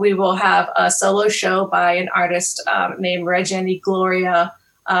 So we will have a solo show by an artist named Reggie Gloria,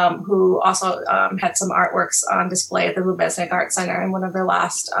 who also had some artworks on display at the Lubeznik Art Center in one of their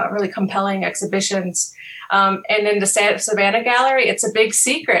last really compelling exhibitions. And in the Savannah Gallery, it's a big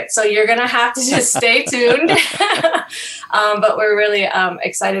secret, so you're going to have to just stay tuned. But we're really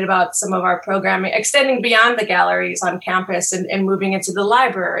excited about some of our programming, extending beyond the galleries on campus and moving into the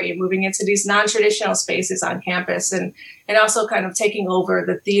library, moving into these non-traditional spaces on campus, and also kind of taking over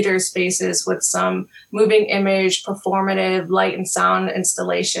the theater spaces with some moving image, performative light and sound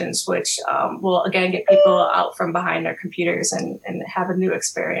installations, which will, again, get people out from behind their computers and have a new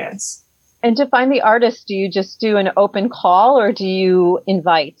experience. And to find the artist, do you just do an open call or do you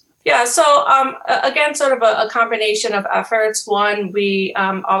invite? Yeah, so again, sort of a combination of efforts. One, we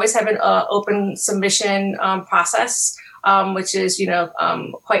always have an open submission process, which is,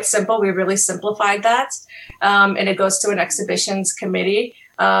 quite simple. We really simplified that. And it goes to an exhibitions committee.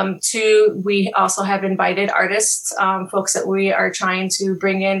 Two, we also have invited artists, folks that we are trying to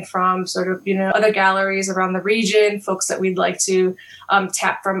bring in from sort of, other galleries around the region, folks that we'd like to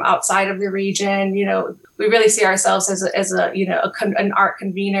tap from outside of the region. We really see ourselves as an art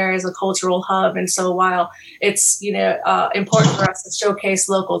convener, as a cultural hub. And so while it's, important for us to showcase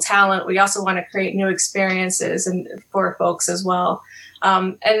local talent, we also want to create new experiences and for folks as well.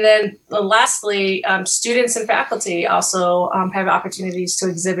 And then lastly, students and faculty also have opportunities to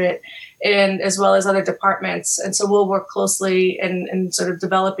exhibit as well as other departments. And so we'll work closely in sort of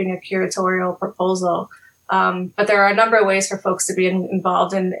developing a curatorial proposal. But there are a number of ways for folks to be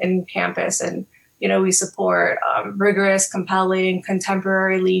involved in campus. And, we support rigorous, compelling,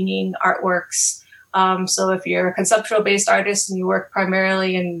 contemporary leaning artworks. So if you're a conceptual-based artist and you work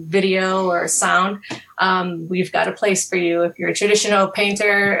primarily in video or sound, we've got a place for you. If you're a traditional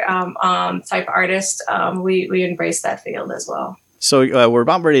painter type artist, we embrace that field as well. So we're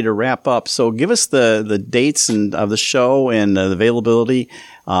about ready to wrap up. So give us the dates of the show and the availability,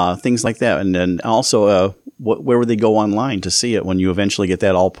 things like that. And then also where would they go online to see it when you eventually get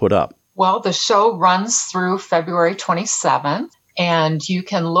that all put up? Well, the show runs through February 27th. And you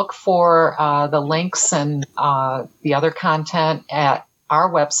can look for the links and the other content at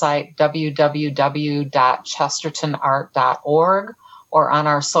our website, www.chestertonart.org, or on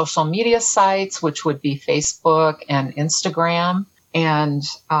our social media sites, which would be Facebook and Instagram. And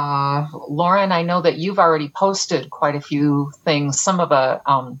Lauren, I know that you've already posted quite a few things, some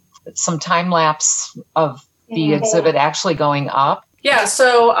time lapse of the exhibit actually going up. Yeah,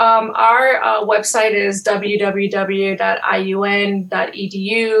 so our website is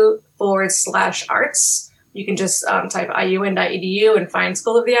www.iun.edu/arts. You can just type iun.edu and find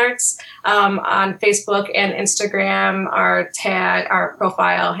School of the Arts. On Facebook and Instagram, our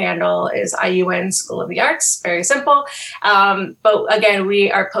profile handle is IUN School of the Arts. Very simple. But again,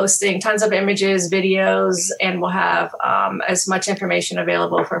 we are posting tons of images, videos, and we'll have as much information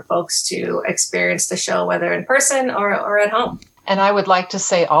available for folks to experience the show, whether in person or at home. And I would like to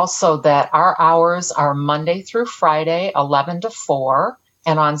say also that our hours are Monday through Friday, 11 to 4,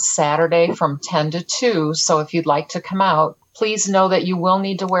 and on Saturday from 10 to 2. So if you'd like to come out, please know that you will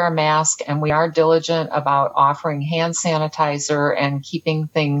need to wear a mask, and we are diligent about offering hand sanitizer and keeping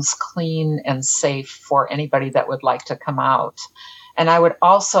things clean and safe for anybody that would like to come out. And I would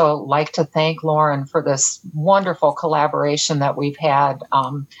also like to thank Lauren for this wonderful collaboration that we've had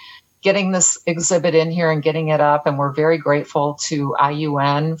getting this exhibit in here and getting it up. And we're very grateful to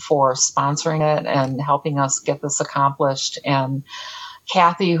IUN for sponsoring it and helping us get this accomplished. And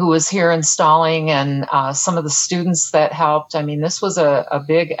Kathy, who was here installing, and some of the students that helped. I mean, this was a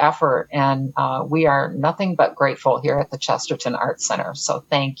big effort, and we are nothing but grateful here at the Chesterton Arts Center. So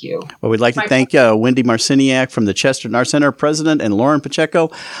thank you. Well, we'd like to thank Wendy Marciniak from the Chesterton Arts Center, President, and Lauren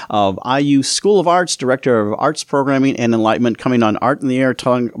Pacheco of IU School of Arts, Director of Arts Programming and Enlightenment, coming on Art in the Air,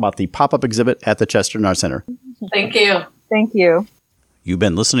 talking about the pop-up exhibit at the Chesterton Arts Center. Thank you. Thank you. You've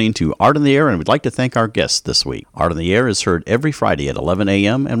been listening to Art in the Air, and we'd like to thank our guests this week. Art in the Air is heard every Friday at 11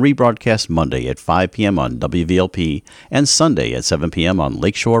 a.m. and rebroadcast Monday at 5 p.m. on WVLP and Sunday at 7 p.m. on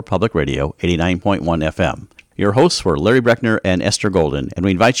Lakeshore Public Radio 89.1 FM. Your hosts were Larry Breckner and Esther Golden, and we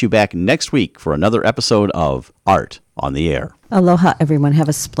invite you back next week for another episode of Art on the Air. Aloha, everyone. Have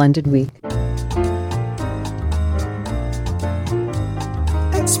a splendid week.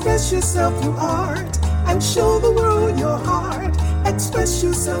 Express yourself through art and show the world your heart. Express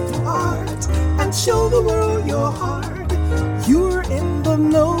yourself through art and show the world your heart. You're in the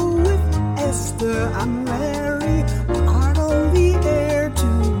know with Esther and Larry. Art on the air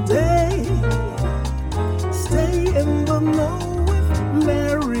today. Stay in the know with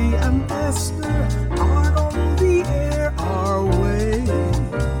Larry and Esther. Art on the air our way.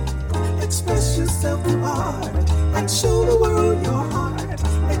 Express yourself through art and show the world your heart.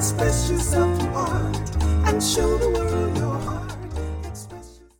 Express yourself through art and show the world.